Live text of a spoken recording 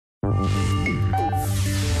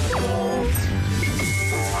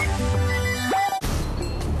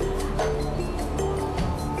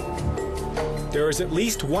There is at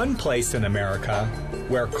least one place in America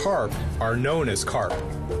where carp are known as carp,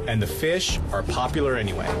 and the fish are popular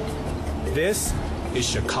anyway. This is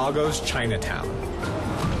Chicago's Chinatown.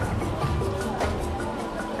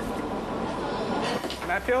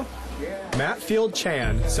 Matfield? Matfield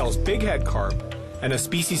Chan sells bighead carp and a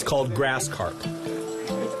species called grass carp.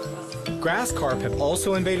 Grass carp have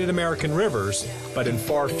also invaded American rivers, but in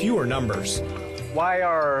far fewer numbers. Why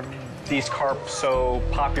are these carp so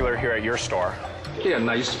popular here at your store? They are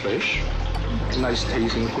nice fish, nice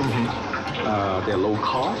tasting fish. They're low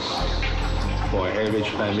cost for average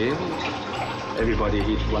family. Everybody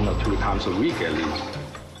eats 1 or 2 times a week at least.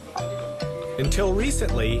 Until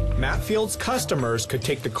recently, Matfield's customers could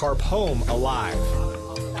take the carp home alive.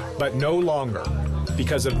 But no longer,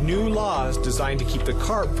 because of new laws designed to keep the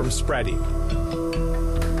carp from spreading.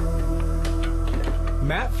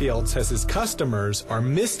 Matfield says his customers are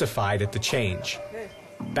mystified at the change.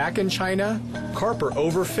 Back in China, carp are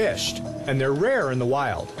overfished, and they're rare in the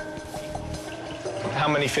wild. How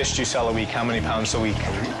many fish do you sell a week? How many pounds a week?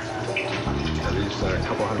 At least a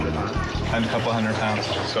couple hundred pounds. A couple hundred pounds,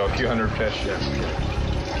 so a few hundred fish. Yes.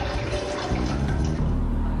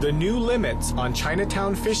 The new limits on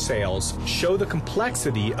Chinatown fish sales show the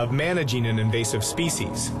complexity of managing an invasive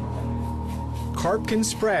species. Carp can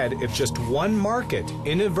spread if just one market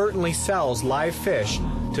inadvertently sells live fish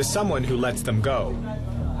to someone who lets them go.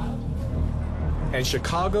 And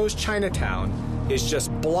Chicago's Chinatown is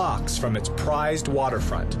just blocks from its prized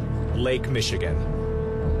waterfront, Lake Michigan.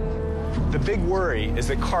 The big worry is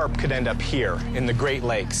that carp could end up here in the Great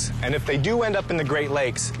Lakes. And if they do end up in the Great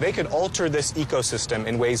Lakes, they could alter this ecosystem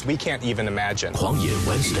in ways we can't even imagine. 狂野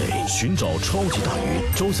Wednesday 寻找超级大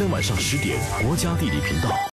鱼，周三晚上10点，国家地理频道。